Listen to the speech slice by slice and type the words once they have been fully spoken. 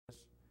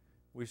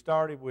we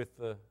started with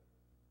the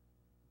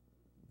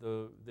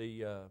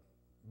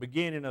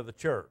beginning of the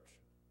church.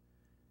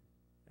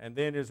 And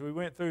then as we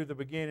went through the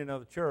beginning of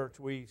the church,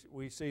 we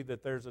see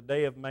that there's a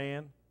day of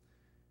man,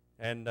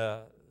 and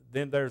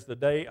then there's the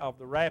day of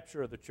the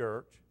rapture of the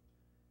church,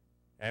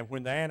 and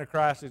when the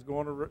Antichrist is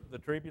going to the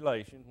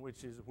tribulation,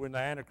 which is when the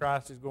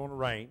Antichrist is going to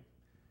reign.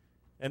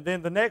 And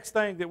then the next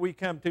thing that we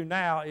come to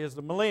now is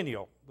the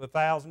millennial, the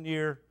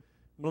 1,000-year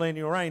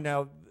millennial reign.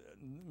 Now,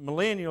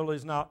 millennial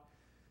is not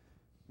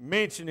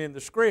mentioned in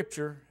the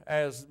Scripture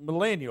as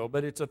millennial,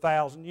 but it's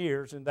 1,000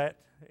 years, and of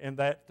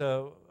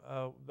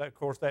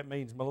course, that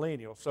means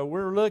millennial. So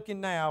we're looking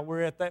now,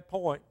 we're at that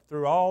point,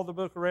 through all the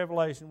book of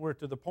Revelation, we're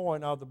to the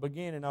point of the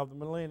beginning of the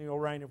millennial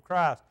reign of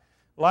Christ.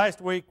 Last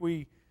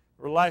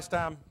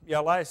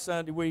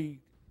Sunday, we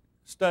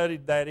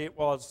studied that it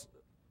was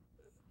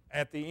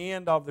at the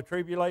end of the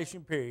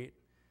tribulation period,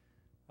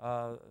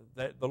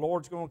 that the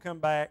Lord's going to come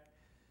back,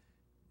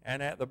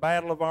 and at the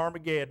Battle of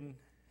Armageddon,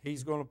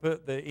 He's going to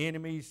put the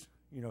enemies,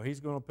 He's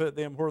going to put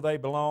them where they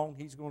belong.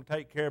 He's going to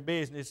take care of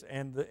business,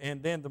 and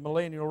then the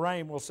millennial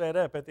reign will set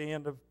up at the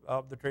end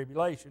of the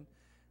tribulation.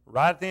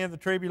 Right at the end of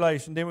the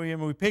tribulation, then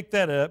we pick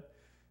that up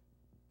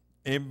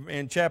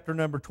in chapter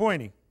number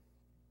 20.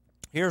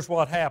 Here's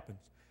what happens.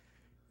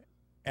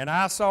 And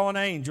I saw an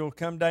angel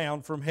come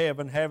down from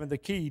heaven having the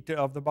key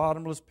of the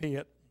bottomless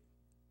pit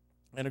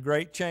and a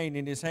great chain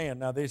in his hand.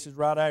 Now this is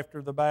right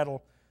after the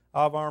battle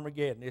of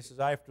Armageddon. This is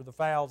after the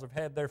fowls have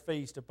had their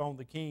feast upon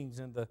the kings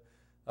and the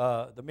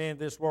men of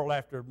this world,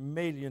 after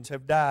millions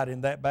have died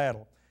in that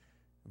battle.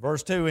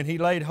 Verse 2, and he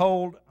laid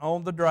hold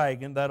on the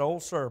dragon, that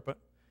old serpent,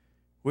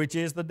 which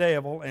is the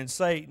devil and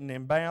Satan,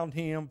 and bound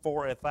him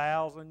for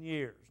 1,000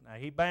 years. Now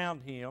he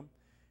bound him,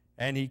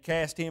 and he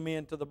cast him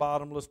into the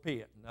bottomless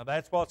pit. Now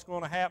that's what's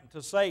going to happen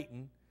to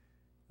Satan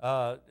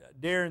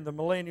during the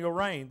millennial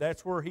reign.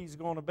 That's where he's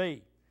going to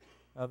be.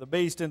 The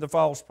beast and the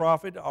false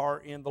prophet are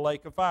in the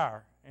lake of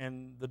fire,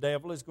 and the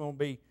devil is going to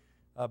be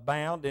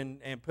bound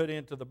and put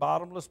into the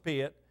bottomless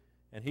pit,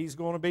 and he's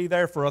going to be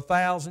there for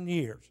 1,000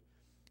 years.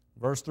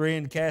 Verse 3,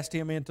 and cast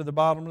him into the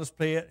bottomless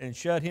pit, and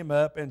shut him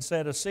up, and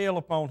set a seal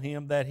upon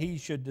him, that he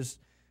should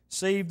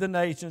deceive the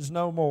nations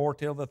no more,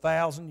 till the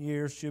 1,000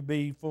 years should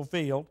be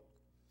fulfilled.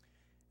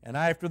 And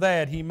after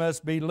that, he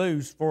must be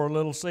loosed for a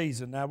little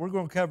season. Now, we're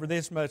going to cover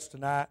this much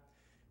tonight,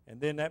 and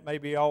then that may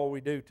be all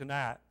we do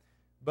tonight.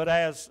 But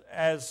as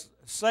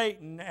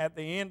Satan, at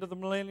the end of the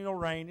millennial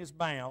reign, is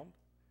bound,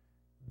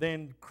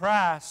 then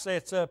Christ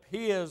sets up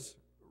His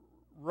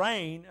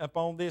reign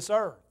upon this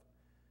earth.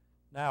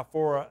 Now,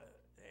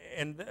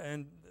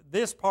 and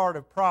this part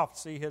of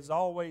prophecy has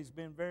always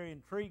been very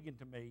intriguing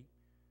to me,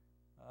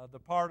 the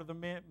part of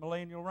the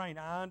millennial reign.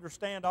 I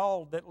understand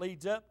all that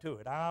leads up to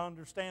it. I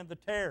understand the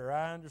terror.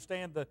 I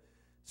understand the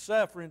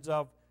sufferings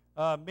of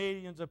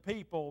millions of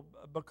people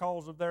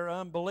because of their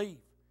unbelief.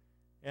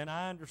 And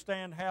I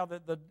understand how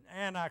that the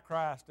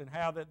Antichrist and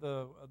how that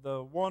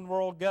the one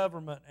world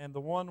government and the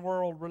one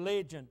world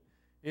religion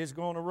is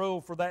going to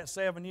rule for that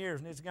 7 years.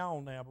 And it's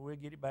gone now, but we'll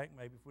get it back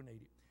maybe if we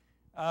need it.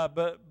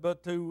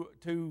 But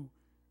to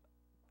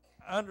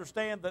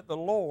understand that the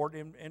Lord,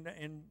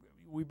 and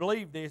we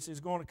believe this, is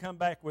going to come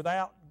back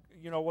without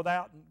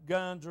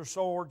guns or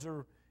swords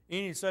or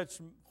any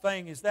such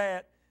thing as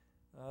that.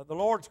 The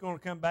Lord's going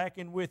to come back,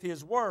 and with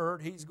His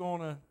Word, He's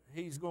going to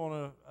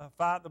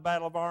fight the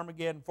battle of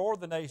Armageddon for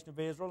the nation of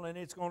Israel, and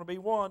it's going to be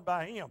won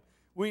by Him.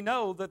 We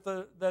know that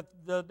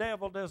the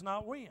devil does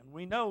not win.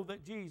 We know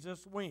that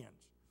Jesus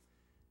wins.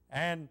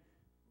 And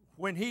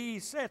when He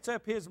sets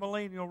up His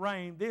millennial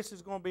reign, this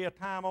is going to be a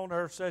time on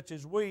earth such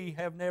as we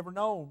have never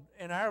known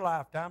in our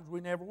lifetimes.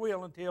 We never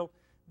will until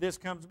this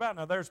comes about.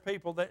 Now, there's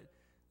people that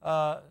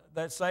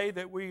say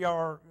that we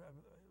are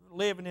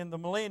living in the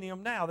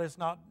millennium now. That's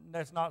not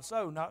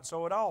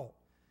so at all.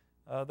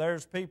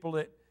 There's people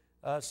that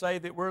say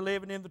that we're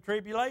living in the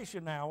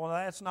tribulation now. Well,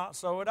 that's not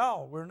so at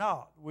all. We're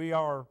not. We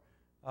are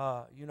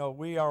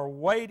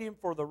waiting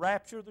for the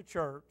rapture of the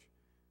church.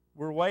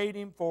 We're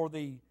waiting for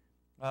the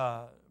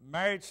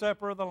marriage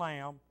supper of the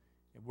Lamb.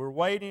 And we're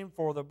waiting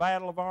for the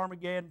battle of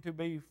Armageddon to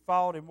be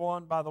fought and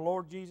won by the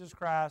Lord Jesus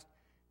Christ.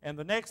 And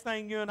the next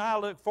thing you and I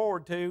look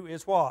forward to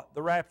is what?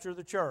 The rapture of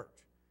the church.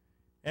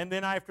 And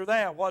then after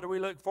that, what do we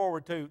look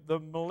forward to? The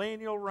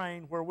millennial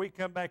reign, where we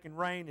come back and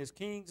reign as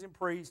kings and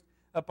priests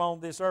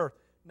upon this earth.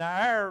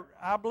 Now,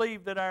 I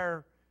believe that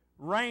our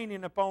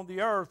reigning upon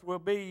the earth will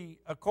be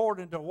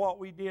according to what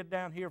we did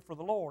down here for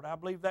the Lord. I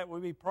believe that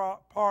will be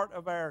part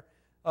of our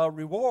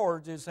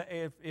rewards. Is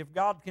if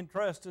God can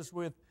trust us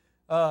with,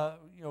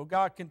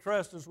 God can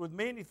trust us with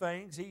many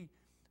things. He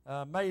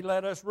may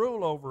let us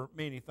rule over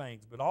many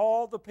things. But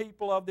all the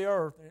people of the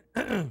earth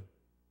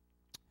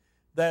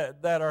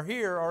that are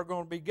here are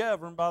going to be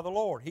governed by the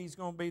Lord. He's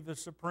going to be the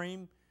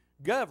supreme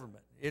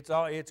government. It's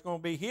going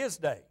to be His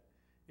day.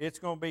 It's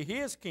going to be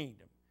His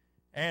kingdom.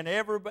 And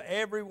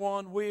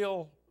everyone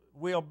will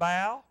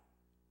bow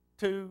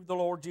to the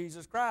Lord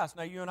Jesus Christ.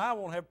 Now, you and I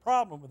won't have a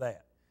problem with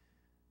that.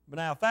 But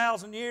now,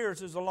 1,000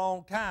 years is a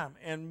long time,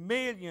 and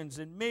millions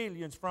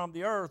from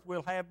the earth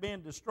will have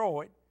been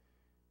destroyed.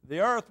 the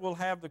earth will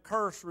have the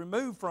curse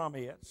removed from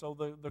it, so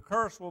the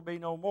curse will be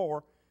no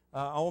more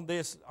on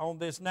this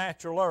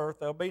natural earth.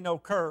 There'll be no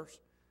curse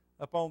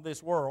upon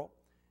this world.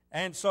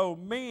 And so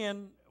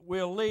men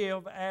will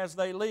live as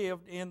they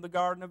lived in the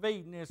Garden of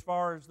Eden as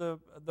far as the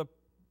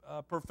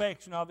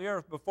perfection of the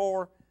earth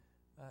before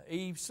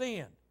Eve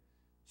sinned.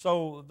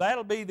 So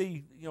that'll be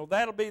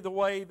the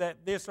way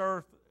that this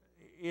earth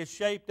is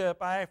shaped up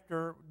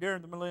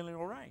during the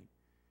millennial reign.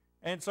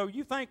 And so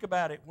you think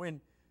about it,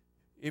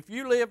 if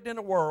you lived in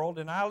a world,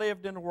 and I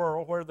lived in a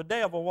world where the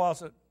devil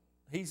wasn't,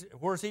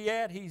 where's he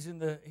at? He's in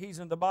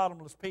the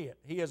bottomless pit.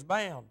 He is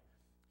bound.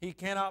 He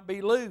cannot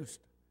be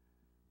loosed.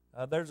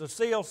 There's a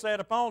seal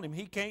set upon him.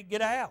 He can't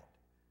get out.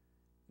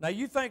 Now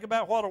you think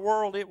about what a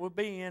world it would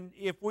be in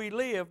if we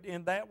lived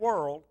in that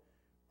world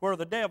where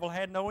the devil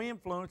had no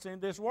influence in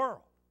this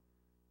world.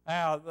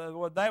 Now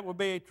that would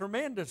be a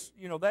tremendous,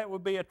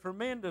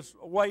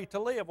 way to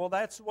live. Well,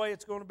 that's the way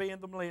it's going to be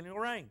in the millennial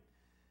reign.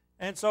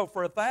 And so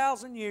for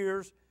 1,000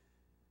 years,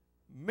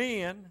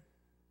 men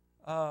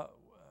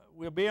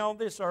will be on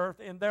this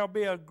earth, and there'll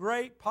be a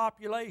great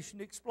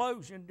population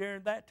explosion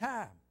during that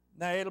time.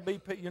 Now it'll be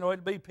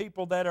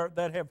people that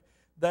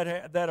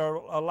are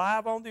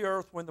alive on the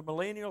earth when the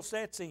millennial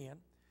sets in,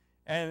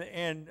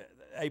 and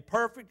a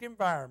perfect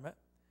environment,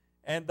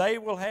 and they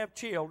will have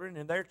children,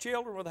 and their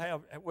children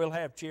will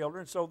have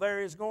children. So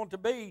there is going to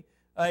be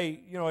a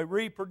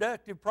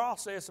reproductive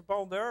process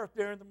upon the earth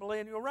during the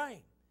millennial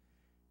reign.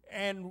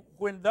 And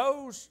when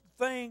those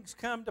things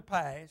come to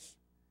pass,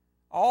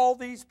 all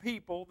these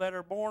people that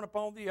are born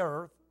upon the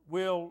earth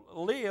will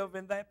live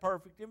in that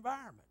perfect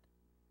environment.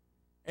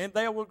 And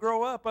they will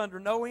grow up under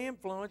no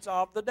influence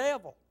of the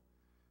devil.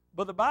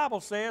 But the Bible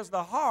says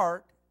the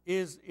heart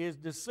is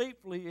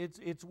deceitfully,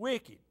 it's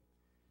wicked.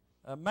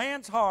 A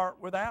man's heart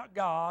without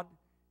God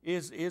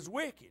is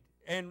wicked.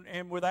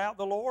 And without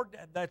the Lord,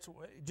 that's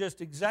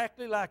just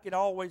exactly like it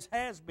always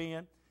has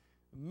been.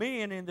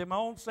 Men in them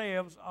own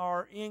selves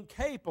are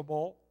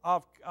incapable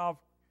of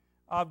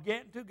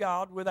getting to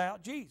God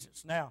without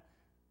Jesus. Now,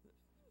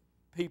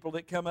 people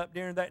that come up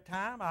during that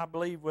time, I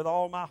believe with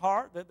all my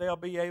heart that they'll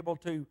be able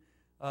to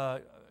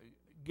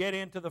get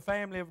into the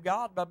family of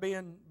God by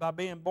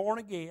being born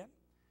again.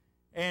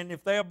 And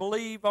if they'll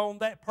believe on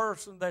that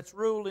person that's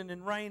ruling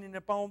and reigning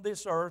upon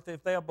this earth,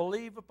 if they'll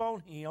believe upon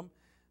him,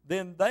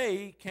 then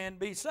they can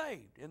be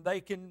saved. And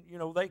they can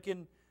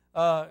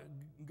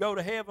go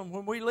to heaven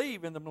when we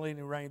leave in the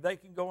millennial reign. They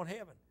can go in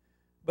heaven.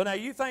 But now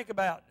you think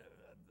about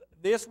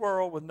this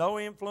world with no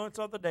influence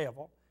of the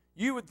devil.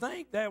 You would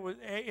think that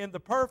in the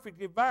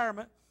perfect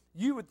environment,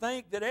 you would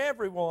think that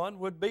everyone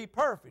would be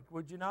perfect,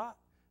 would you not?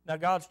 Now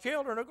God's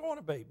children are going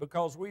to be,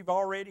 because we've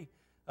already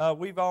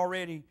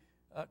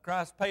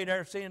Christ paid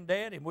our sin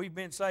debt, and we've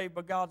been saved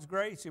by God's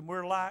grace, and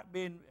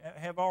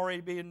have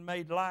already been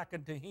made like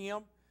unto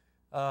Him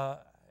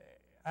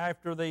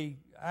after the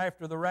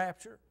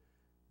rapture.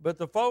 But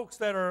the folks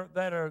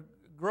that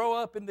grow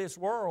up in this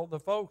world, the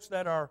folks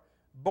that are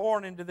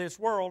born into this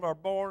world are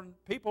born.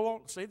 People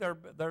don't see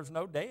there's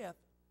no death.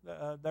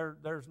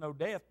 There's no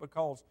death,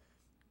 because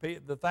the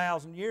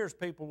 1,000 years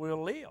people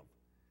will live,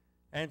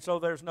 and so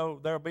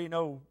there'll be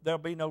no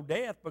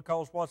death,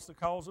 because what's the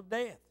cause of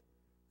death?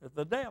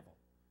 The devil.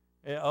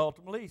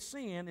 Ultimately,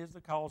 sin is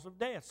the cause of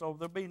death. So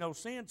there'll be no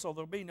sin, so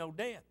there'll be no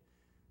death.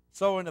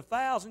 So in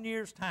 1,000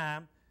 years'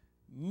 time,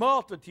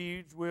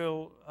 multitudes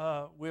will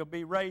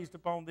be raised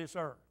upon this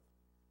earth.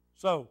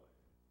 So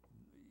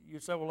you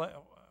say,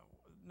 well,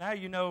 now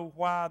you know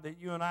why that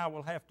you and I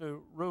will have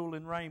to rule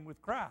and reign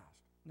with Christ.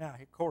 Now,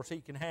 of course,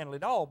 He can handle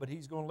it all, but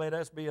He's going to let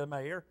us be a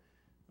mayor,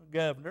 a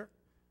governor,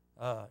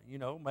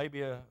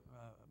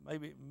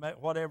 maybe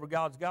whatever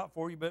God's got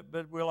for you,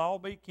 but we'll all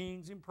be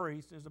kings and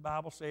priests, as the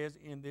Bible says,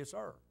 in this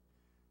earth.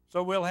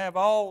 So we'll have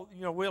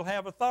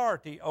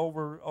authority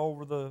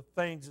over the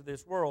things of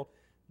this world,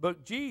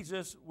 but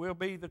Jesus will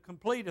be the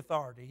complete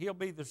authority. He'll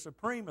be the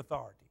supreme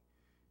authority.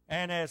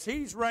 And as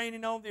He's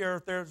reigning on the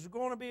earth, there's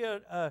going to be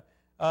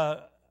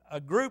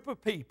a group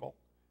of people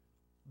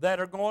that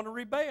are going to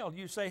rebel.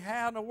 You say,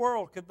 how in the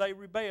world could they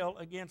rebel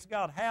against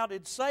God? How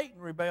did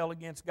Satan rebel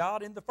against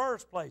God in the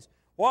first place?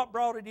 What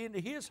brought it into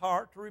his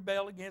heart to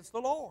rebel against the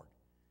Lord?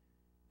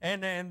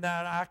 And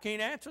I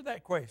can't answer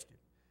that question.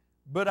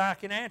 But I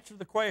can answer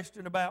the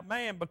question about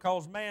man,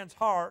 because man's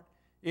heart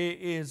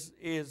is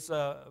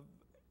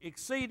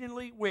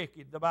exceedingly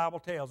wicked, the Bible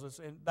tells us,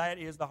 and that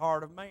is the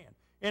heart of man.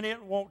 And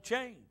it won't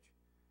change.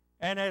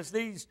 And as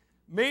these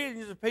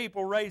millions of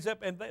people raise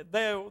up, and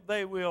they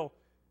will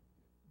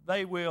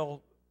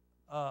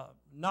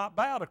not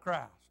bow to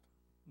Christ.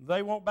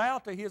 They won't bow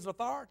to His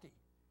authority.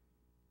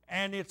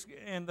 I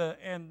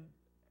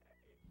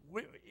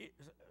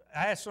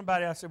asked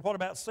somebody, I said, what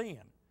about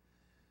sin?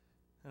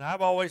 And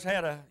I've always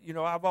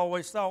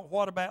thought,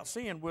 what about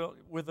sin?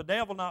 With the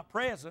devil not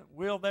present,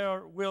 will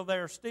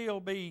there still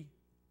be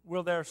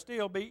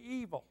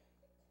evil?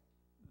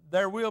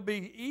 There will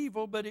be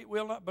evil, but it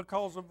will not,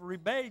 because of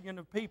rebellion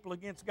of people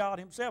against God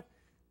Himself.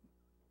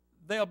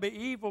 There'll be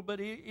evil, but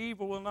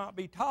evil will not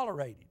be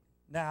tolerated.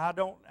 Now,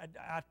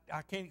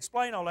 I can't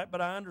explain all that,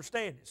 but I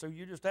understand it. So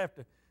you just have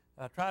to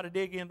try to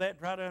dig in that and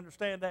try to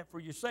understand that for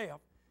yourself.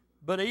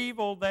 But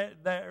evil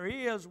that there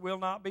is will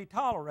not be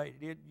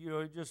tolerated.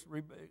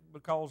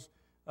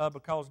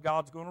 Because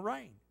God's going to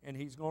reign and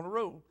He's going to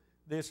rule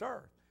this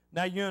earth.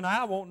 Now, you and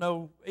I won't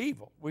know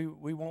evil. We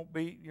won't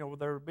be,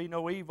 there will be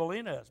no evil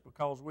in us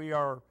because we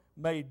are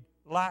made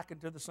like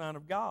unto the Son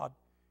of God,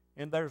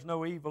 and there's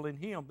no evil in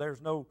Him.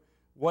 There's no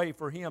way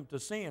for Him to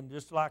sin,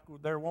 just like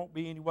there won't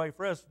be any way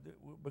for us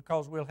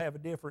because we'll have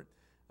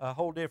a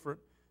whole different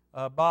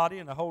body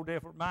and a whole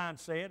different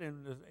mindset,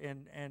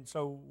 and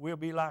so we'll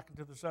be like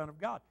unto the Son of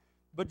God.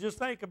 But just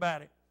think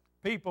about it.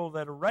 People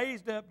that are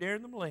raised up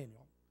during the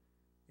millennium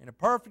in a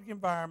perfect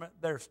environment,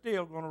 they're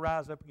still going to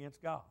rise up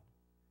against God.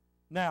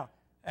 Now,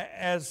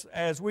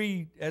 as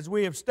we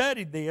have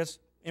studied this,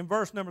 in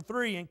verse number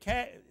 3, and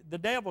the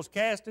devil's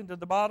cast into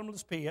the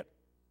bottomless pit,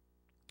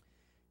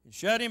 and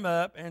shut him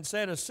up, and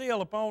set a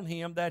seal upon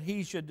him that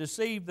he should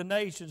deceive the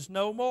nations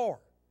no more,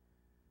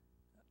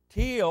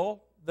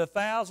 till the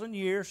 1,000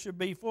 years should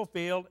be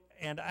fulfilled,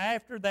 and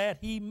after that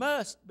he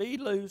must be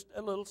loosed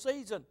a little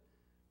season.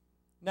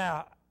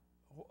 Now,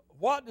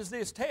 what does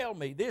this tell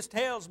me? This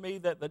tells me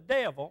that the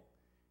devil,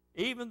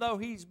 even though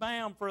he's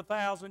bound for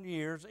 1,000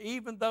 years,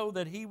 even though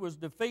that he was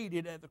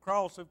defeated at the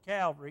cross of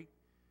Calvary,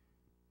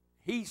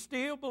 he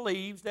still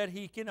believes that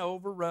he can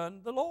overrun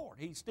the Lord.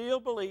 He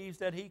still believes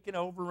that he can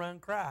overrun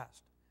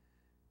Christ.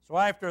 So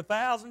after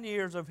 1,000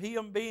 years of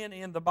him being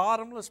in the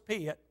bottomless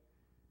pit,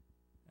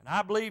 and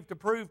I believe to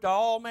prove to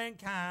all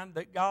mankind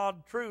that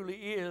God truly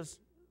is,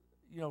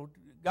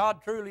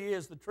 God truly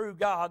is the true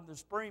God, the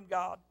supreme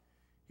God,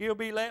 he'll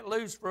be let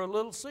loose for a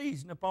little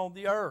season upon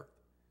the earth.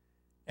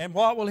 And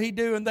what will he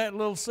do in that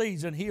little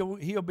season?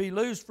 He'll be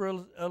loose for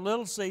a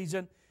little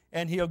season,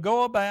 and he'll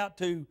go about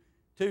to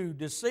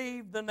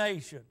deceive the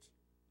nations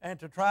and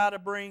to try to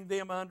bring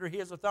them under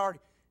his authority.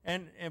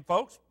 And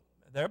folks,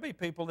 there'll be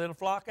people that'll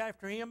flock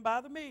after him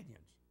by the millions.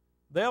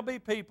 There'll be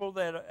people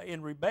that are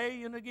in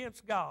rebellion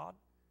against God.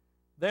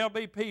 There'll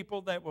be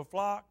people that will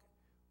flock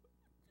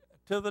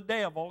to the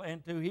devil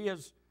and to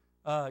his,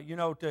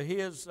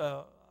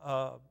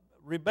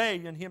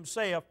 rebellion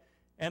himself.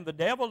 And the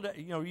devil,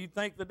 you'd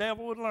think the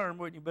devil would learn,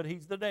 wouldn't you? But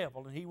he's the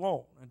devil, and he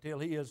won't until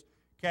he is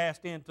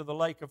cast into the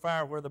lake of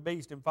fire where the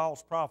beast and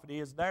false prophet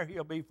is. There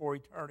he'll be for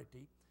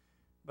eternity.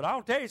 But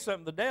I'll tell you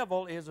something, the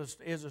devil is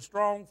a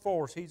strong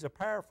force. He's a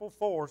powerful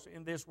force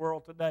in this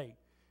world today.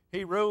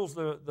 He rules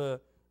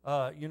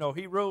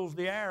he rules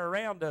the air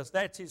around us.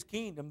 That's his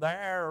kingdom, the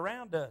air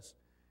around us.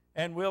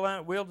 And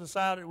we'll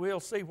decide, we'll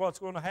see what's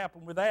going to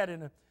happen with that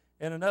in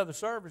another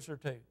service or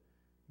two.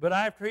 But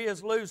after he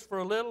is loose for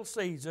a little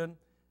season,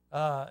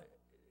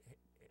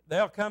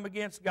 they'll come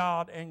against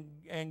God,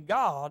 and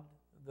God,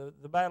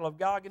 the battle of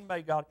Gog and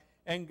Magog,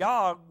 and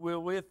God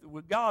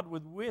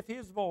with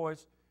his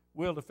voice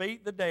will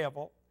defeat the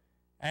devil,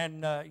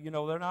 and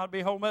there'll not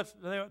be a whole much.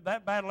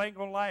 That battle ain't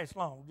going to last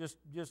long, just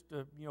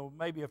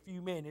maybe a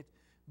few minutes,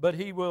 but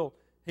he will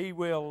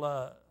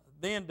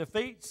then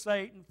defeat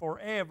Satan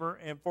forever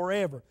and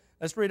forever.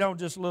 Let's read on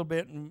just a little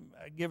bit and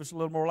give us a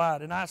little more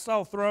light. And I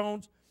saw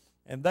thrones,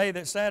 and they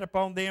that sat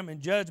upon them,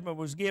 and judgment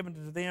was given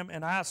to them,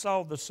 and I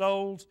saw the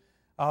souls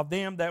of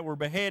them that were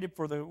beheaded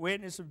for the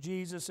witness of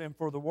Jesus and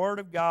for the word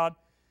of God,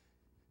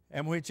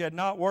 and which had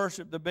not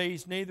worshipped the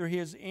beast, neither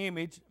his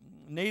image,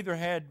 neither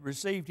had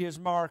received his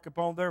mark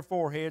upon their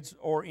foreheads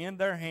or in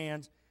their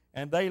hands,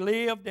 and they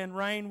lived and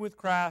reigned with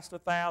Christ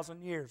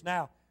 1,000 years.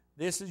 Now,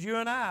 this is you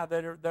and I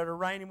that are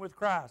reigning with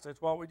Christ.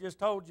 That's what we just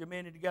told you a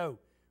minute ago.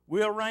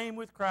 We'll reign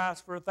with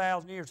Christ for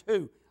 1,000 years.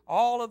 Who?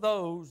 All of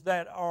those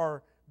that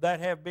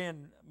have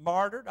been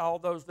martyred, all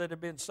those that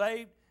have been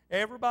saved.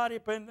 Everybody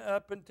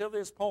up until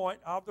this point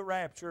of the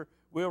rapture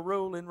will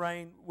rule and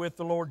reign with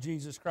the Lord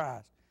Jesus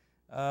Christ.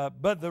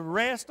 But the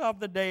rest of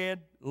the dead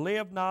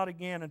live not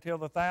again until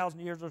the 1,000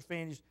 years are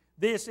finished.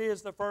 This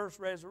is the first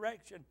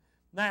resurrection.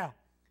 Now,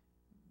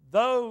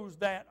 those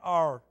that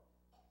are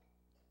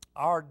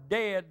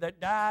dead that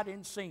died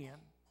in sin,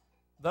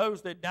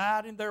 those that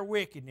died in their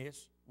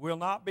wickedness, will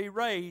not be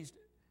raised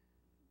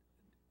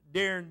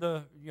during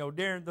the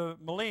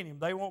millennium.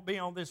 They won't be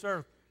on this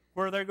earth.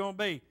 Where they're going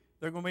to be?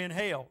 They're going to be in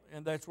hell,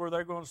 and that's where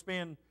they're going to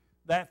spend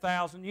that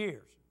 1,000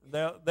 years.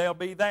 They'll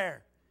be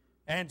there.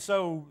 And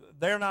so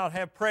they'll not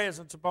have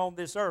presence upon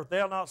this earth.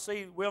 We'll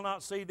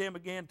not see them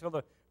again till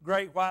the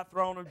great white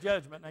throne of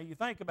judgment. Now you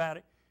think about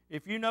it.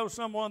 If you know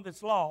someone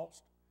that's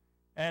lost,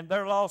 and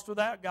they're lost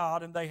without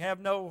God, and they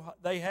have no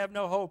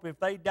hope, if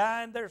they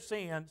die in their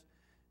sins,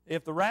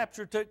 if the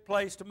rapture took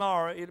place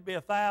tomorrow, it'll be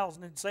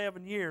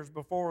 1,007 years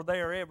before they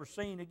are ever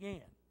seen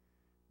again.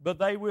 But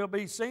they will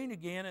be seen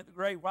again at the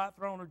great white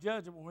throne of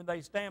judgment when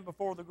they stand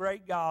before the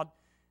great God,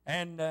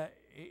 and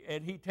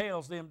he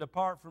tells them,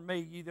 "Depart from me,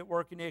 ye that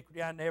work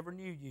iniquity, I never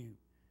knew you."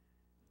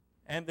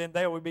 And then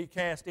they will be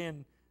cast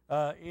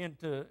back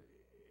into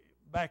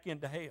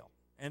hell.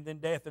 And then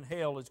death and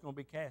hell is going to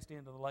be cast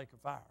into the lake of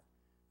fire.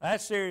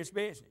 That's serious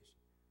business.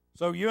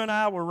 So you and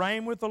I will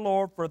reign with the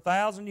Lord for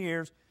 1,000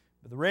 years,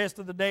 but the rest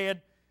of the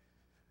dead,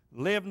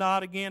 live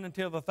not again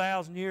until the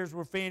 1,000 years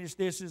were finished.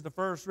 This is the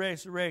first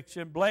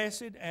resurrection.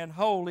 Blessed and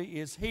holy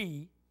is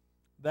he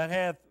that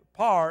hath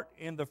part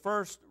in the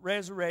first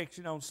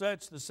resurrection. On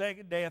such the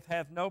second death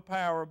hath no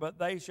power, but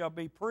they shall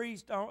be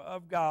priests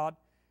of God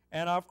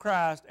and of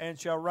Christ, and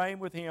shall reign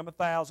with him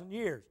 1,000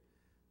 years.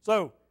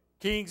 So,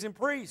 kings and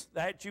priests,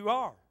 that you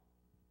are.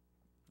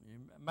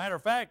 Matter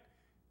of fact,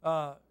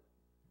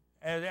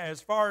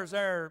 as far as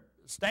our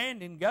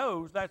standing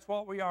goes, that's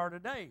what we are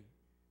today.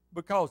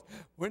 Because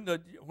when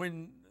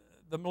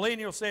the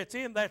millennial sets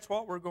in, that's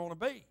what we're going to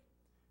be.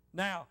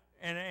 Now,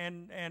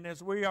 and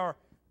as we are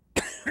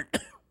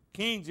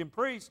kings and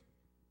priests,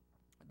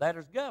 that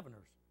is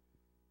governors.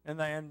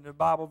 And the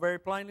Bible very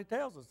plainly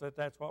tells us that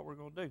that's what we're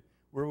going to do.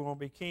 We're going to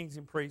be kings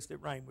and priests that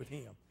reign with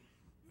him.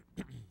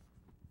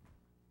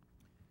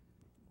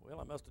 Well,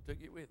 I must have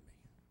took it with me.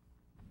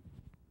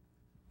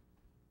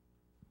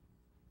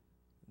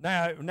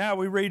 Now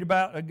we read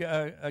about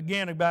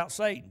again about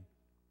Satan.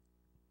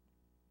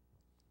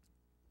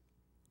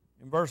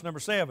 In verse number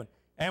 7,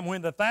 and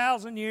when the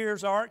 1,000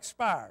 years are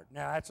expired,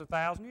 now that's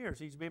 1,000 years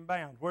he's been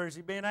bound. Where has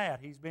he been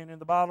at? He's been in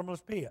the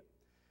bottomless pit.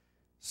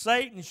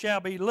 Satan shall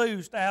be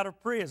loosed out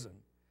of prison,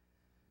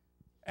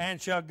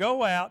 and shall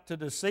go out to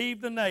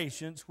deceive the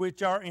nations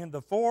which are in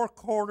the four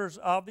quarters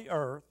of the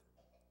earth,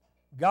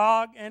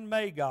 Gog and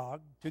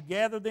Magog, to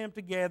gather them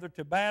together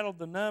to battle.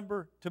 The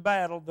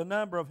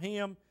number of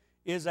him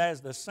is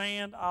as the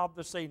sand of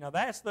the sea. Now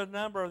that's the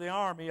number of the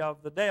army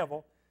of the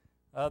devil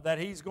that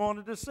he's going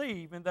to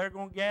deceive, and they're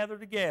going to gather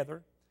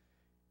together.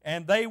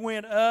 And they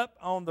went up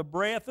on the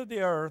breadth of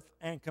the earth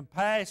and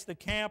compassed the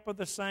camp of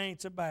the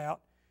saints about,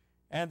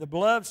 and the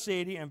beloved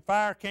city, and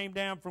fire came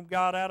down from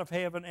God out of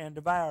heaven and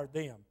devoured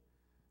them.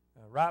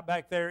 Right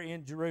back there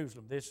in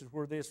Jerusalem. This is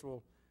where this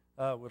will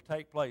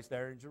take place,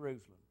 there in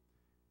Jerusalem.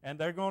 And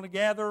they're going to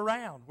gather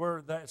around.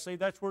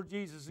 That's where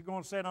Jesus is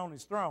going to sit on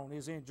his throne,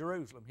 is in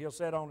Jerusalem. He'll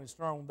sit on his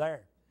throne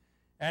there.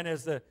 And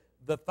as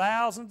the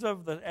thousands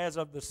as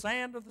of the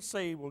sand of the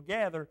sea will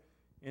gather,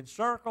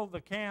 encircle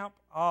the camp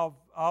of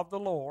the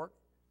Lord.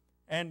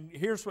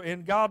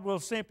 And God will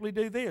simply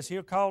do this.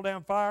 He'll call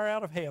down fire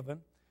out of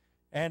heaven,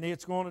 and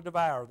it's going to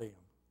devour them.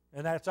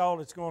 And that's all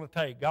it's going to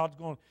take.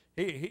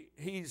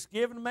 He's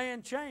given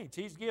man change.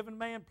 He's given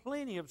man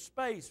plenty of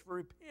space for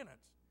repentance.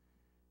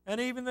 And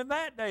even in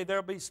that day,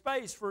 there'll be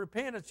space for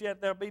repentance,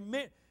 yet there'll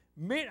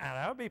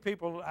be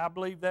people, I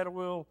believe, that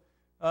will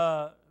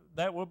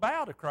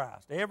bow to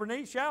Christ. Every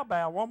knee shall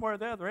bow, one way or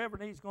the other.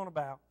 Every knee's going to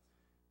bow.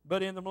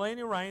 But in the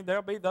millennial reign,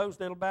 there'll be those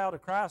that'll bow to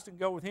Christ and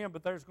go with him,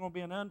 but there's going to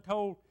be an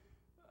untold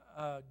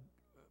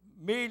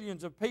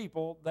millions of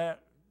people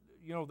that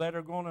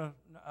are going to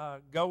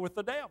go with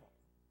the devil.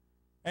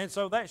 And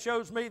so that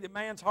shows me that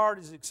man's heart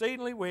is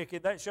exceedingly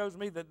wicked. That shows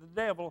me that the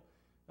devil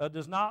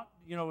is not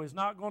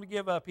going to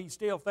give up. He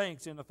still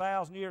thinks in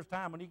 1,000 years'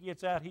 time when he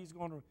gets out, he's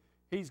going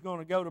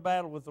to go to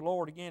battle with the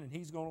Lord again, and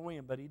he's going to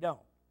win, but he don't.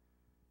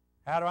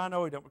 How do I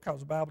know he don't? Because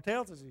the Bible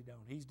tells us he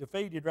don't. He's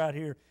defeated right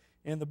here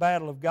in the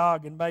battle of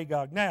Gog and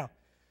Magog. Now,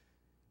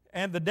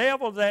 and the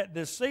devil that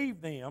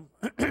deceived them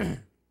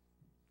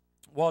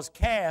was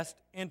cast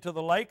into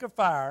the lake of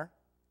fire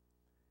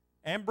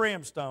and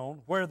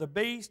brimstone, where the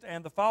beast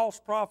and the false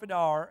prophet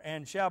are,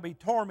 and shall be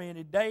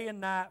tormented day and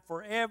night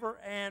forever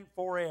and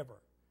forever.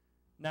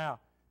 Now,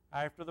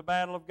 after the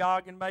battle of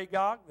Gog and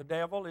Magog, the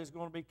devil is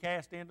going to be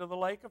cast into the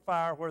lake of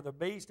fire, where the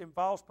beast and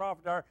false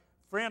prophet are.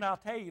 Friend, I'll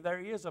tell you, there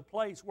is a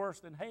place worse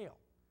than hell.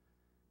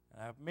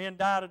 If men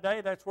die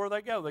today, that's where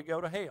they go. They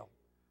go to hell.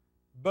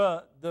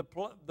 But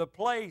the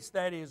place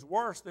that is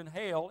worse than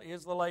hell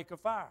is the lake of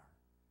fire.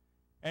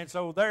 And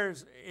so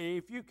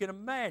if you can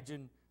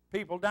imagine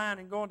people dying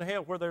and going to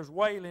hell where there's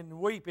wailing and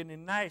weeping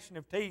and gnashing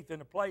of teeth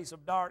in a place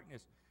of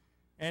darkness,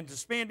 and to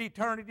spend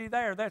eternity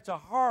there, that's a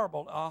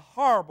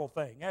horrible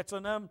thing. That's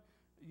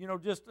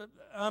just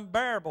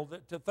unbearable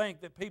to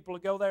think that people will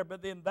go there.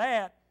 But then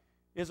that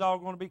is all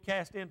going to be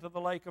cast into the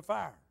lake of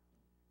fire,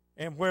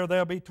 and where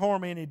they'll be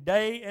tormented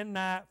day and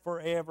night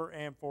forever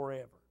and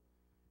forever.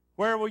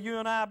 Where will you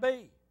and I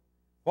be?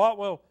 Where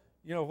will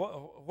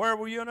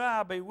you and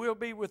I be? We'll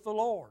be with the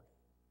Lord,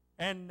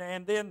 and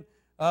then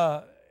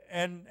the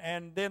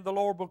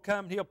Lord will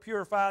come and he'll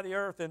purify the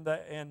earth,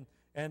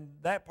 and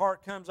that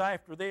part comes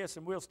after this,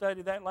 and we'll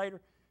study that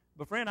later.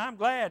 But friend, I'm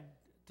glad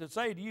to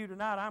say to you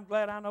tonight, I'm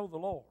glad I know the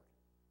Lord.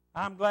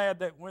 I'm glad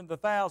that when the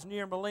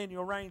 1,000-year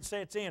millennial reign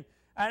sets in,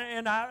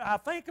 and I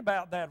think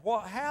about that.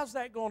 How's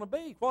that going to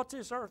be? What's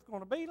this earth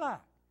going to be like?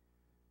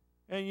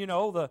 And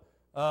the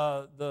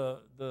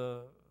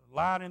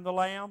lion and the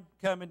lamb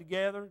coming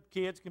together.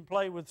 Kids can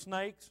play with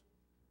snakes.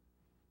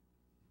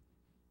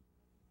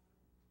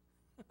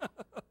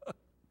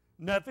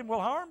 Nothing will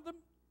harm them.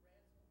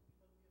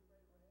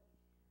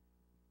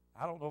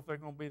 I don't know if they're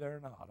going to be there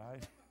or not.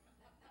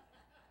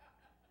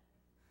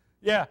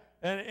 Yeah,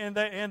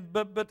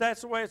 but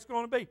that's the way it's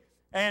going to be.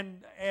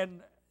 And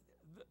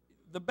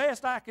the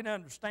best I can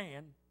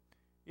understand,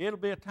 it'll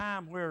be a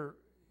time where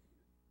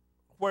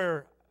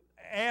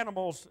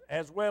animals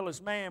as well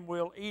as man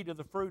will eat of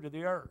the fruit of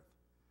the earth.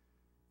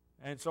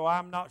 And so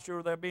I'm not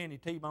sure there'll be any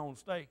T-bone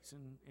steaks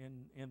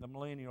in the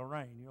millennial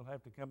reign. You'll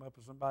have to come up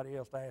with somebody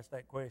else to ask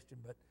that question.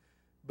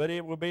 But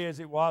it will be as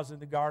it was in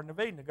the Garden of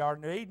Eden. The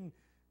Garden of Eden,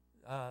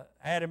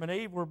 Adam and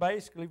Eve were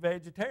basically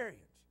vegetarians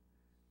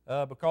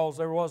because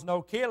there was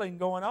no killing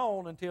going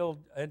on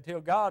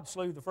until God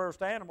slew the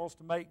first animals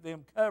to make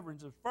them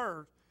coverings of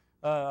furs,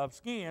 of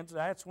skins.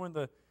 That's when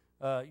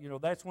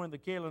that's when the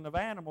killing of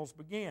animals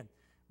began.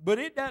 But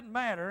it doesn't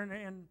matter,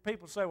 and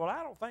people say, well,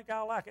 I don't think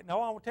I like it.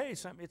 No, I will tell you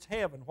something. It's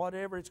heaven.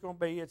 Whatever it's going to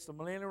be, it's the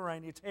millennial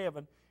reign. It's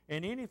heaven.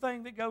 And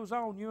anything that goes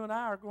on, you and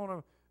I are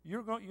going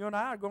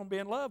to be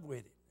in love with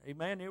it.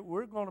 Amen.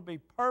 We're going to be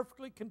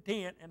perfectly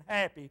content and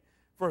happy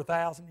for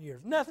 1,000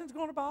 years. Nothing's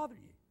going to bother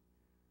you.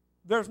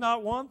 There's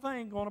not one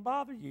thing going to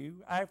bother you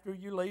after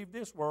you leave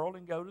this world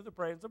and go to the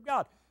presence of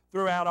God.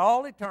 Throughout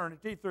all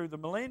eternity, through the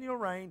millennial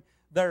reign,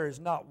 there is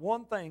not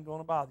one thing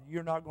going to bother you.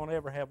 You're not going to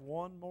ever have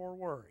one more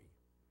worry.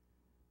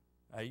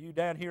 You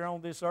down here on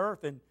this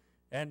earth,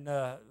 and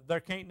there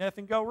can't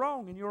nothing go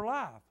wrong in your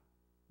life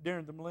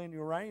during the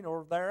millennial reign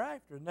or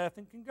thereafter.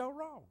 Nothing can go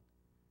wrong.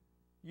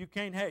 You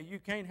can't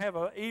have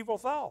an evil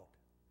thought.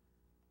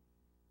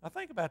 Now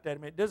think about that a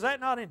minute. Does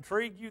that not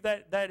intrigue you?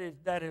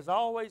 That has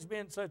always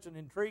been such an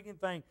intriguing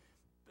thing.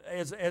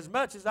 As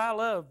much as I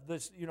love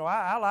this,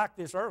 I like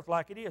this earth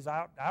like it is.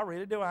 I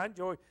really do. I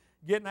enjoy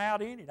getting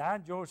out in it. I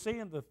enjoy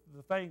seeing the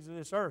things of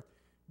this earth.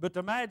 But to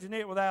imagine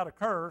it without a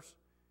curse,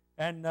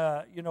 and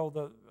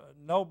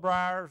no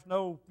briars,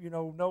 no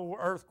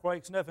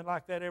earthquakes, nothing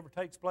like that ever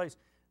takes place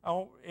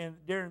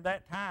during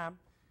that time,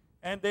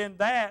 and then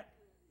that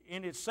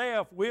in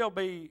itself will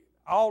be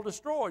all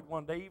destroyed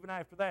one day. Even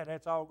after that,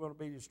 that's all going to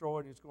be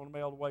destroyed, and it's going to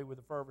melt away with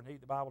a fervent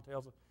heat. The Bible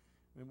tells us,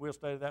 and we'll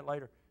study that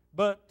later.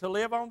 But to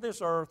live on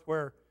this earth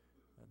where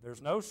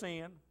there's no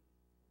sin,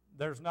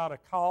 there's not a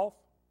cough.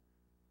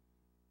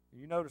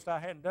 You noticed I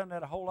hadn't done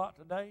that a whole lot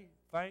today.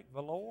 Thank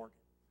the Lord,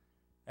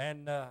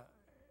 and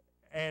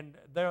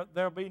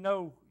there'll be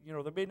no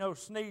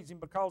sneezing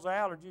because of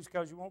allergies,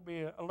 because you won't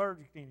be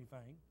allergic to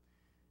anything.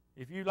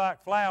 If you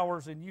like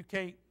flowers and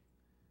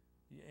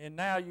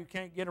now you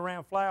can't get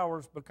around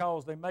flowers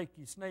because they make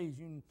you sneeze,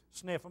 you can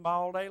sniff them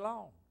all day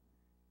long,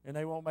 and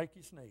they won't make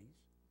you sneeze.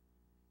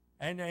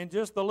 And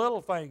just the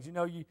little things,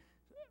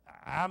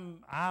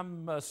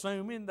 I'm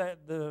assuming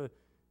that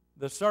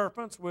the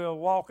serpents will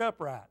walk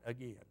upright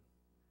again,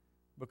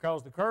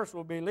 because the curse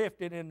will be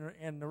lifted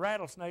and the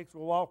rattlesnakes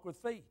will walk with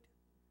feet.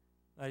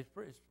 Now,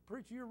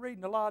 preacher, you're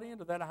reading a lot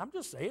into that. I'm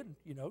just saying,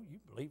 you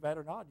believe that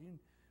or not.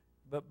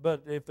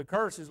 But if the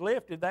curse is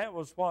lifted, that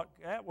was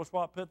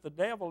what put the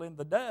devil in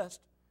the dust.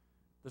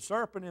 The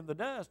serpent in the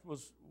dust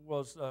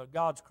was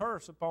God's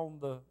curse upon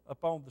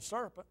the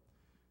serpent.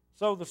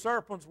 So the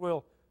serpents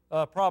will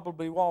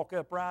probably walk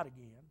upright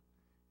again.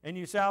 And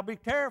you say, I'll be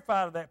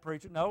terrified of that,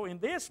 preacher. No, in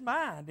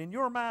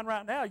your mind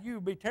right now, you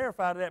would be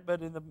terrified of that.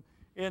 But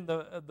in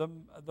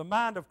the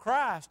mind of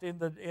Christ, in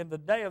the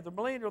day of the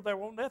millennial, there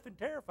won't nothing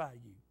terrify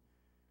you.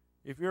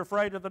 If you're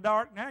afraid of the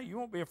dark now, you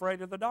won't be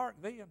afraid of the dark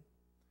then.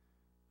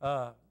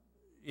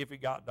 If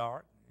it got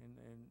dark,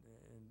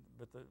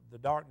 but the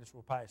darkness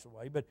will pass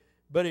away.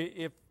 But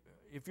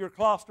if you're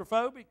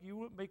claustrophobic, you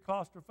wouldn't be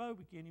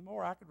claustrophobic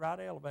anymore. I could ride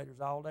elevators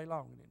all day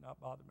long and it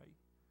not bother me.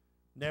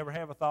 Never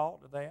have a thought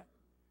of that.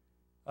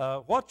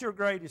 What's your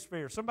greatest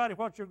fear? Somebody,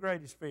 what's your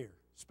greatest fear?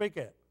 Speak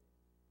up.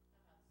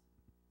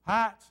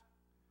 Heights?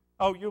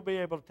 Oh, you'll be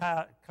able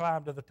to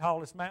climb to the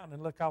tallest mountain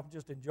and look off and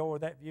just enjoy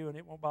that view, and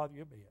it won't bother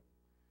you a bit.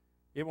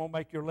 It won't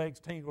make your legs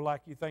tingle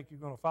like you think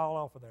you're going to fall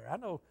off of there. I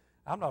know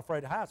I'm not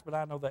afraid of heights, but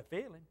I know that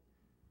feeling.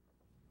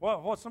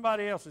 What's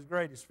somebody else's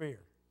greatest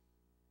fear?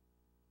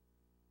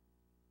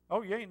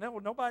 Oh, you ain't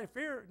nobody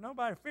feared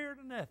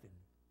of nothing.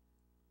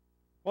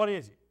 What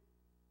is it?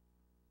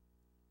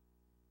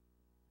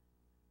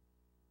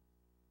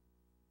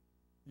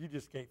 You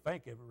just can't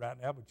think of it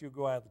right now, but you'll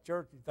go out of the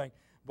church and think,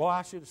 boy,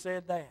 I should have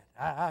said that.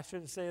 I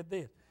should have said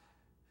this.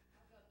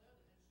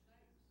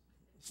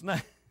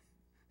 Snake.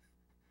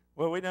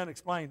 Well, we done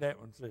explained that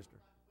one, sister.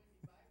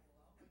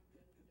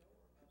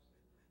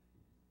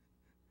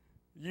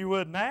 You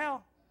would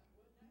now?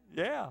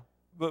 Yeah.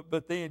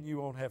 But then you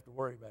won't have to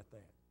worry about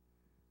that.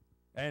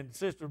 And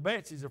Sister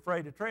Betsy's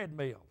afraid of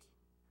treadmills.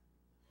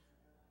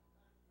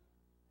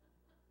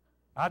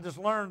 I just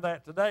learned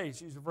that today.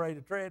 She's afraid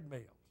of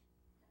treadmills.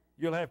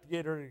 You'll have to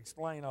get her to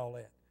explain all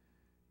that.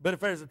 But if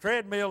there's a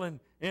treadmill in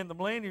the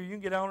millennium, you can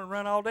get on and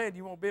run all day, and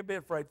you won't be a bit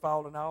afraid of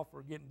falling off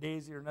or getting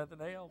dizzy or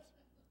nothing else.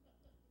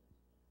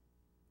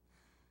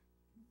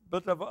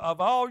 But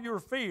of all your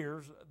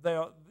fears,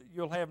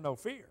 you'll have no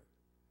fear.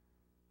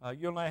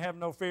 You'll have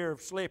no fear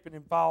of slipping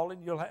and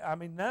falling.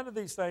 None of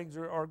these things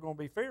are going to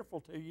be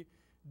fearful to you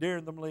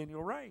during the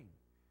millennial reign.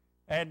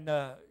 And,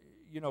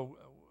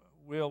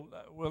 we'll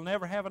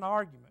never have an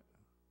argument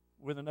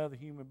with another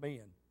human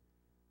being.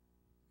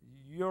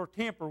 Your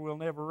temper will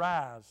never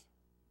rise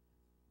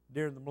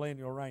during the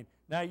millennial reign.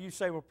 Now you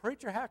say, well,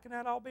 preacher, how can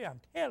that all be?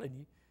 I'm telling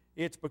you,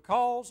 it's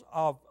because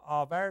of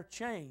our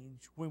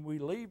change when we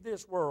leave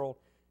this world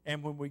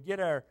and when we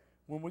get our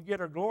when we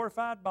get our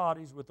glorified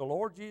bodies with the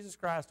Lord Jesus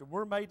Christ and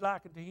we're made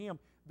like unto Him,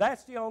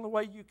 that's the only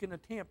way you can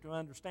attempt to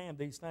understand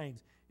these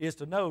things, is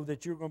to know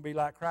that you're going to be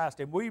like Christ.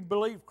 And we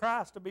believe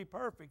Christ to be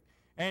perfect,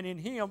 and in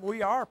Him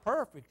we are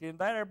perfect, and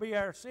that'll be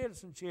our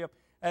citizenship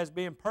as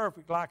being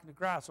perfect like unto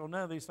Christ. So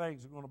none of these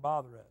things are going to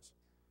bother us.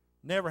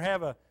 Never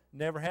have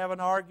an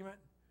argument.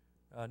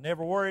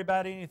 Never worry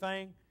about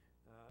anything.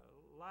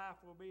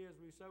 Life will be, as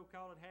we so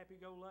call it,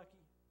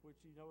 happy-go-lucky, which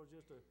is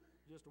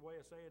just a way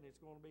of saying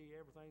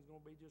everything's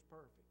going to be just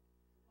perfect.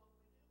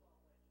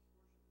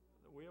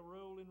 We'll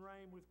rule and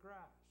reign with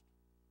Christ.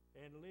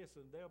 And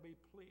listen, there'll be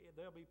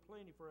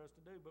plenty for us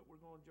to do, but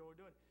we're going to enjoy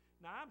doing it.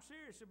 Now, I'm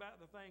serious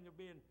about the thing of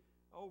being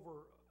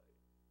over.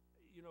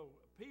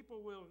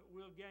 People will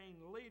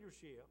gain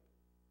leadership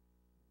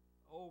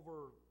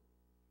over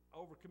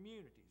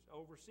communities,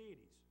 over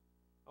cities,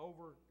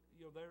 over.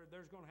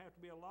 There's going to have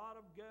to be a lot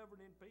of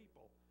governing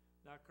people.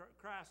 Now,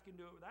 Christ can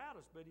do it without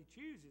us, but He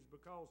chooses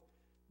because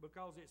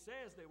it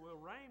says that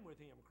we'll reign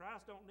with Him.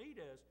 Christ don't need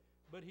us,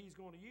 but He's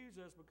going to use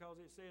us because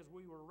it says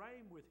we will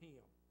reign with Him,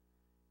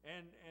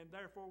 and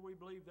therefore we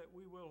believe that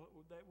we will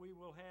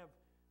have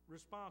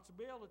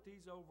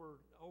responsibilities over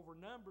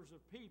numbers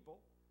of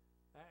people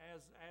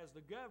as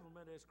the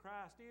government, as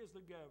Christ is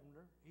the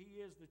governor.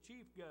 He is the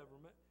chief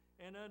government,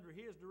 and under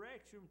His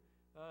direction,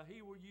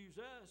 He will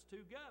use us to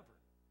govern.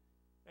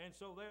 And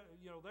so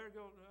they're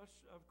going.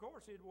 Of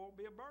course, it won't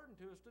be a burden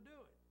to us to do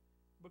it,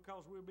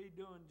 because we'll be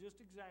doing just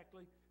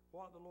exactly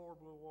what the Lord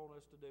will want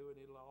us to do, and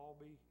it'll all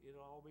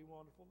be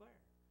wonderful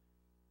there.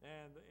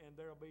 And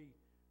there'll be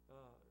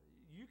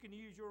you can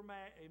use your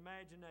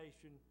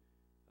imagination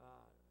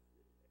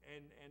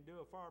and do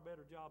a far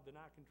better job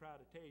than I can try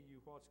to tell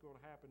you what's going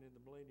to happen in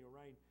the millennial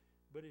reign,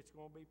 but it's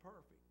going to be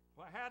perfect.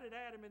 Well, how did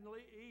Adam and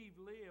Eve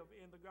live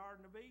in the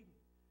Garden of Eden?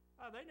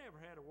 They never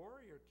had a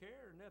worry or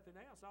care or nothing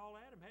else. All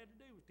Adam had to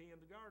do was tend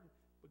the garden,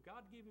 but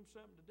God gave him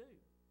something to do.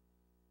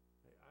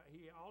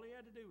 All he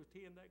had to do was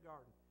tend that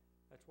garden.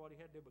 That's what he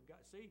had to do. But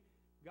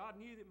God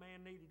knew that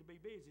man needed to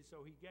be busy, so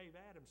He gave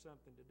Adam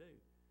something to do.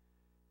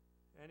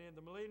 And in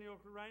the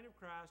millennial reign of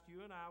Christ,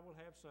 you and I will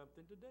have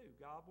something to do.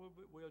 God will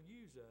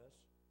use us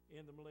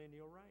in the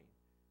millennial reign.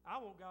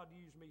 I want God to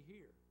use me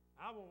here.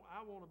 I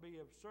want to be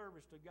of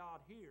service to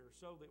God here,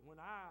 so that when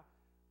I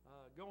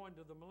go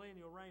into the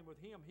millennial reign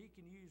with Him, He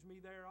can use me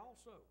there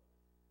also.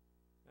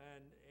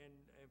 And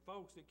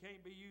folks that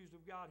can't be used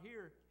of God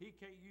here, He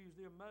can't use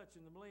them much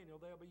in the millennial.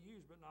 They'll be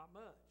used, but not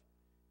much.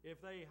 If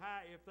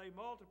they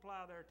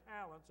multiply their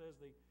talents, as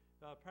the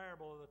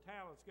parable of the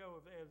talents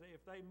go,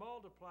 if they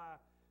multiply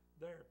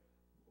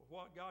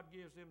what God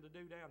gives them to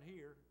do down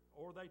here,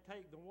 or they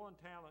take the one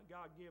talent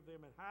God give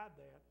them and hide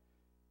that,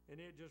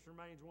 and it just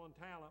remains one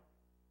talent,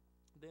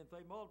 then if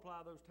they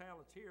multiply those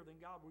talents here,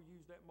 then God will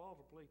use that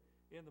multiply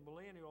in the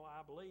millennial, I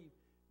believe.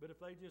 But if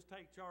they just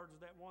take charge of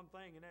that one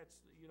thing and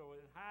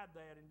and hide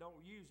that and don't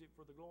use it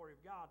for the glory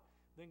of God,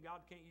 then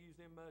God can't use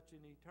them much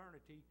in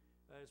eternity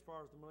as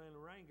far as the millennial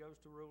reign goes,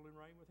 to rule and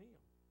reign with Him.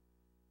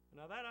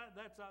 Now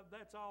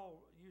that's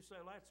all. You say,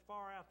 well, that's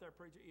far out there,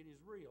 preacher. It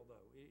is real,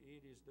 though.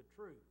 It is the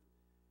truth,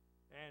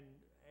 and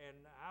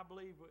I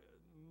believe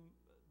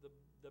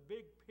the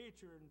big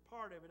picture and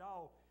part of it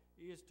all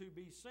is to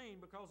be seen,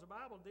 because the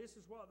Bible. This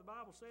is what the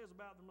Bible says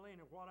about the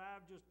millennium. What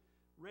I've just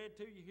read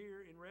to you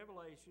here in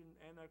Revelation,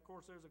 and of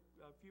course there's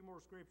a few more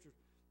scriptures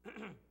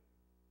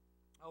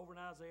over in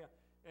Isaiah,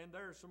 and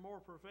there's some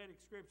more prophetic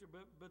scripture,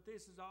 but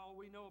this is all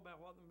we know about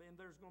what, and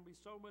there's going to be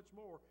so much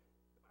more.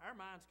 Our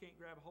minds can't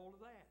grab a hold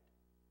of that.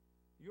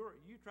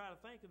 You try to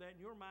think of that,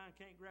 and your mind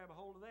can't grab a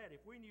hold of that.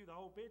 If we knew the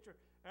whole picture,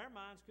 our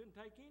minds couldn't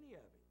take any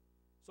of it.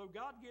 So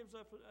God gives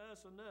us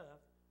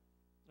enough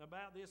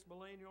about this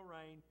millennial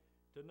reign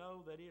to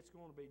know that it's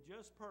going to be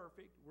just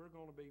perfect. We're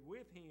going to be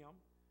with Him.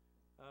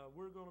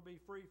 We're going to be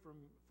free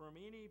from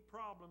any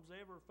problems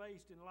ever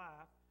faced in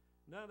life.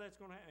 None of that's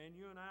going to happen, and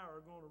you and I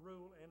are going to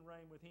rule and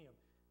reign with Him.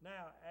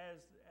 Now,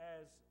 as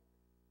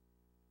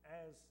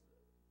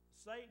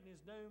Satan is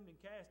doomed and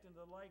cast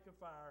into the lake of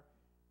fire,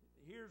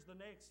 here's the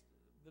next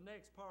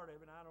part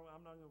of it.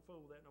 I'm not going to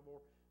fool with that no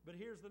more. But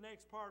here's the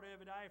next part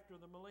of it after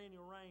the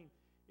millennial reign,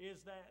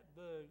 is that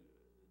the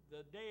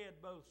dead,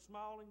 both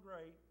small and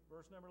great,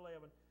 verse number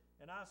 11,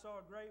 and I saw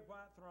a great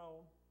white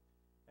throne,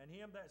 and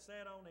Him that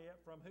sat on it,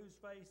 from whose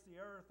face the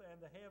earth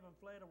and the heaven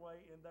fled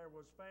away, and there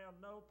was found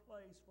no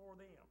place for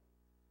them.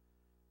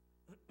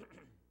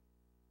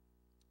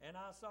 And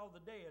I saw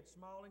the dead,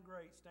 small and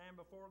great, stand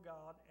before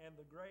God, and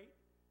the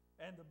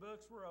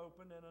books were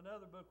opened, and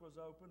another book was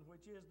opened,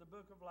 which is the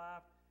book of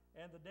life,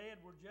 and the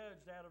dead were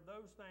judged out of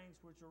those things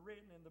which are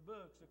written in the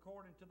books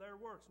according to their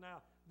works.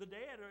 Now, the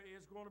dead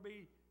is going to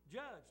be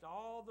judged.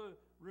 All the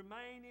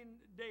remaining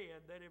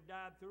dead that have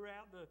died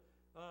throughout the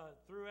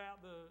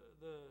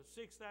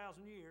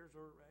 6,000 years,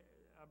 or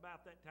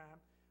about that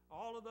time,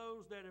 all of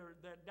those that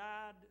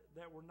died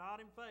that were not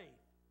in faith,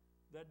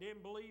 that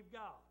didn't believe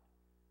God,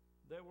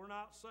 that were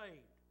not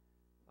saved,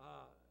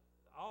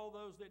 all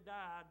those that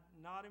died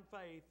not in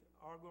faith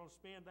are going to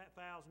spend that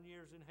 1,000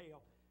 years in hell.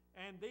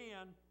 And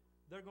then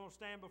they're going to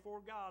stand before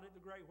God at the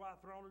great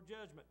white throne of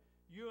judgment.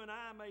 You and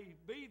I may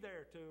be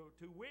there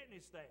to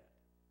witness that.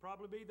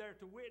 Probably be there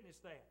to witness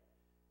that.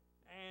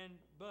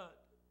 But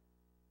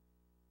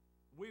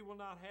we will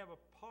not have a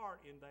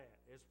part in that.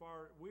 As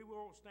far we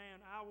won't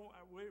stand.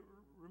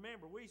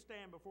 Remember, we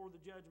stand before the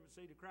judgment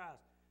seat of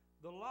Christ.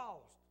 The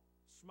lost,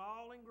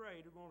 small and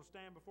great, are going to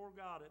stand before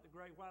God at the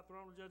great white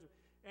throne of judgment,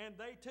 and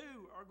they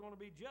too are going to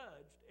be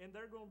judged, and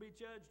they're going to be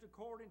judged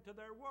according to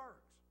their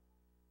works.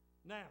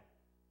 Now,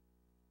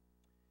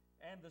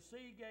 and the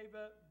sea gave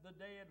up the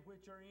dead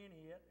which are in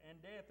it, and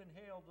death and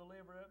hell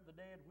delivered up the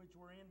dead which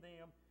were in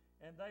them,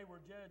 and they were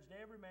judged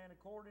every man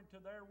according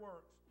to their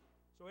works.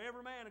 So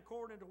every man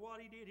according to what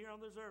he did here on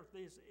this earth.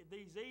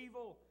 These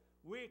evil,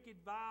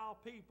 wicked,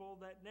 vile people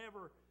that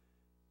never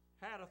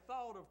had a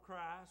thought of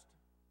Christ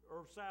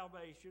or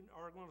salvation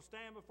are going to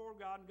stand before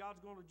God, and God's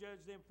going to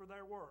judge them for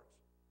their works.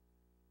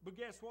 But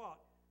guess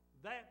what?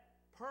 That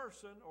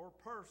person or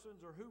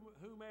persons or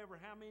whomever,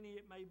 how many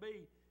it may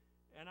be,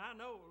 and I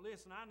know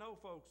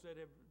folks that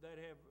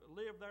have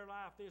lived their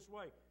life this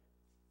way,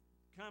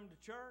 come to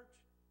church,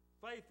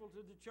 faithful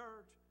to the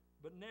church,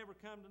 but never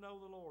come to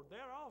know the Lord.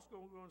 They're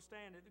also going to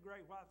stand at the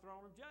great white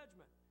throne of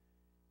judgment.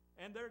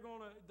 And they're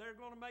going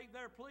to make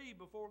their plea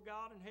before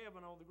God in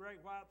heaven on the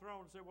great white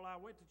throne and say, well, I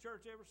went to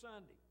church every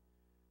Sunday.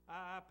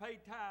 I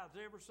paid tithes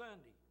every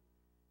Sunday.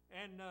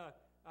 And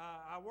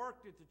I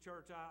worked at the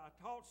church. I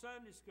taught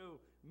Sunday school.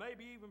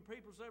 Maybe even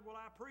people said, well,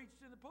 I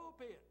preached in the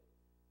pulpit.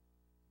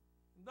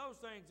 And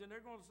those things. And they're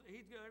going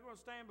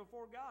to stand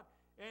before God.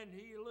 And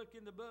he'll look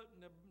in the book,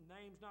 and the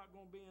name's not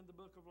going to be in the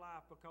book of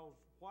life. Because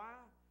why?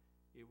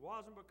 It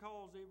wasn't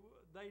because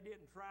they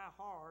didn't try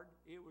hard.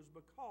 It was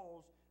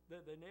because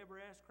that they never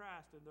asked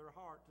Christ in their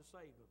heart to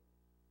save them.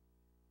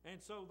 And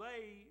so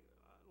they,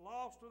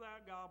 lost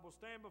without God, will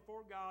stand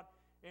before God,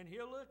 and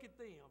he'll look at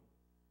them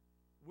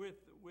with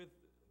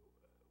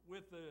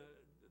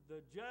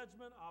the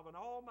judgment of an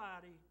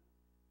almighty,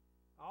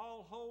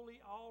 all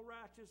holy, all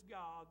righteous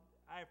God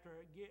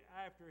after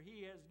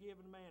he has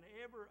given man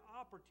every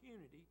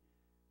opportunity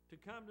to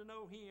come to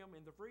know him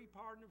in the free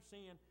pardon of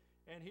sin.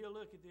 And he'll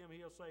look at them,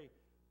 he'll say,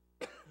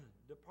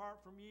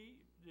 depart from me,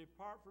 ye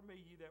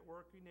that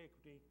work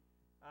iniquity,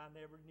 I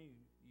never knew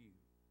you.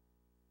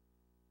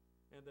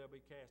 And they'll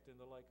be cast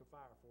in the lake of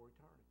fire for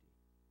eternity.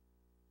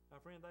 Now,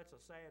 friend, that's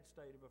a sad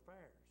state of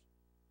affairs.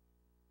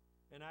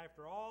 And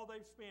after all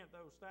they've spent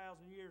those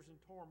 1,000 years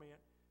in torment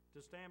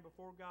to stand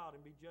before God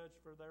and be judged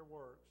for their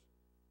works,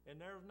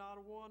 and there's not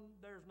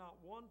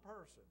one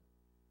person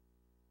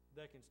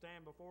that can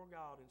stand before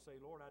God and say,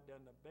 Lord, I've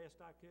done the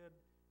best I could,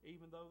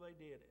 even though they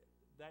did it.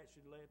 That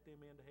should let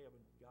them into heaven.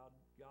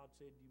 God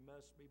said you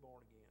must be born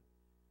again.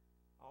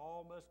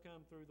 All must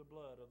come through the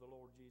blood of the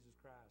Lord Jesus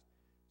Christ.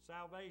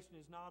 Salvation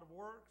is not of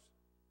works.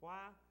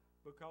 Why?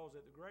 Because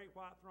at the great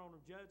white throne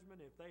of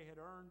judgment, if they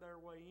had earned their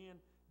way in,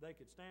 they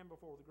could stand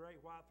before the great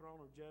white throne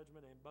of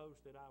judgment and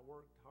boast that I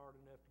worked hard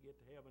enough to get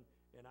to heaven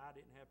and I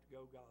didn't have to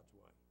go God's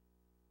way.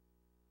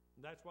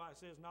 And that's why it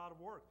says not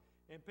of works.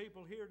 And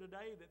people here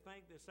today that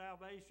think that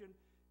salvation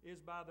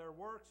is by their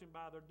works and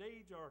by their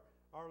deeds are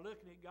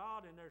looking at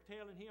God and they're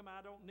telling him,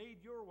 I don't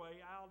need your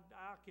way.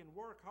 I can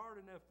work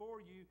hard enough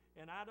for you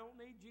and I don't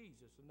need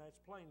Jesus. And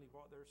that's plainly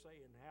what they're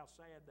saying, how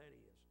sad that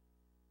is.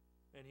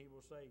 And he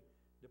will say,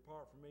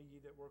 depart from me, ye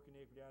that work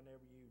iniquity, I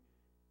never knew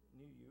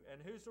you.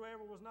 And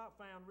whosoever was not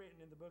found written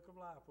in the book of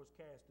life was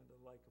cast into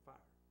the lake of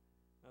fire.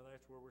 Now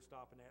that's where we're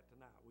stopping at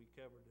tonight. We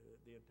covered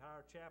the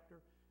entire chapter.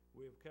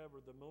 We've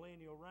covered the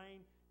millennial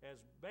reign as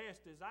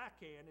best as I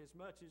can, as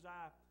much as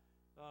I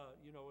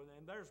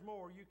and there's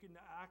more.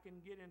 I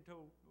can get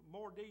into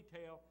more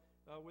detail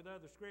with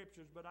other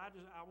scriptures, but I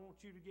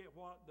want you to get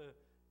what the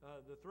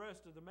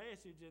thrust of the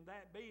message, and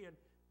that being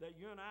that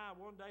you and I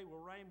one day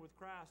will reign with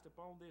Christ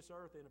upon this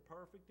earth in a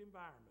perfect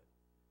environment,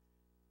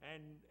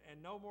 and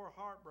no more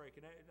heartbreak,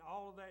 and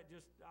all that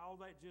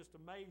just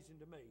amazing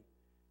to me,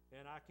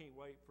 and I can't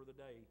wait for the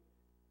day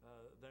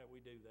that we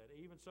do that.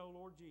 Even so,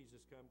 Lord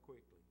Jesus, come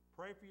quickly.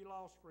 Pray for your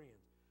lost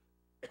friends.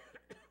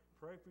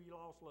 Pray for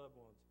your lost loved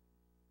ones.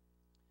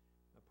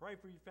 Pray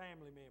for your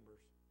family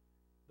members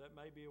that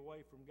may be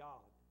away from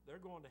God. They're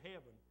going to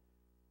heaven,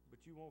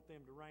 but you want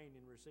them to reign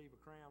and receive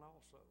a crown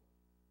also.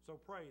 So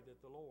pray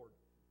that the Lord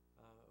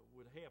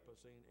would help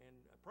us, and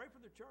pray for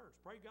the church.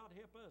 Pray God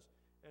help us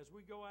as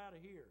we go out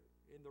of here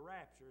in the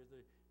rapture.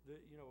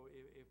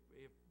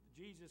 If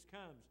Jesus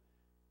comes,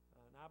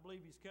 and I believe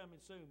he's coming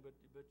soon,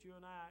 but you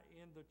and I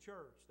in the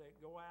church that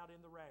go out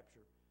in the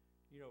rapture,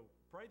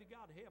 pray that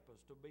God help us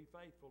to be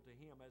faithful to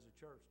him as a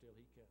church till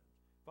he comes.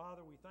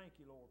 Father, we thank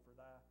you, Lord, for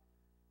thy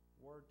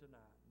word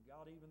tonight. And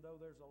God, even though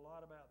there's a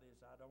lot about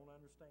this I don't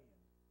understand,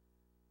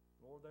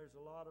 Lord, there's a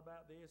lot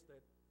about this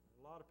that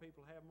a lot of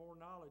people have more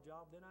knowledge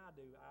of than I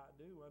do. I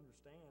do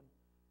understand,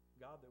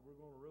 God, that we're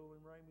going to rule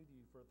and reign with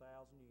you for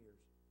 1,000 years.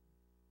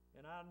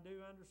 And I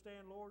do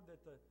understand, Lord,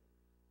 that the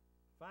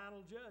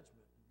final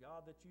judgment,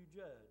 God, that you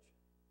judge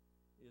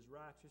is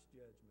righteous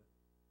judgment.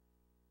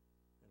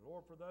 And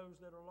Lord, for those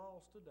that are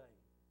lost today,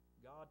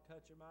 God,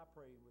 touch them, I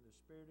pray, with a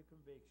spirit of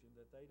conviction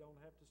that they don't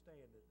have to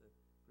stand at the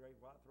great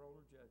white throne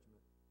of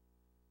judgment.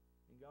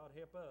 And God,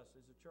 help us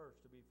as a church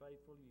to be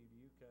faithful to you. Do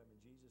you come in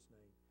Jesus'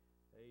 name?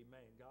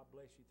 Amen. God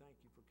bless you. Thank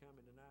you for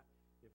coming tonight.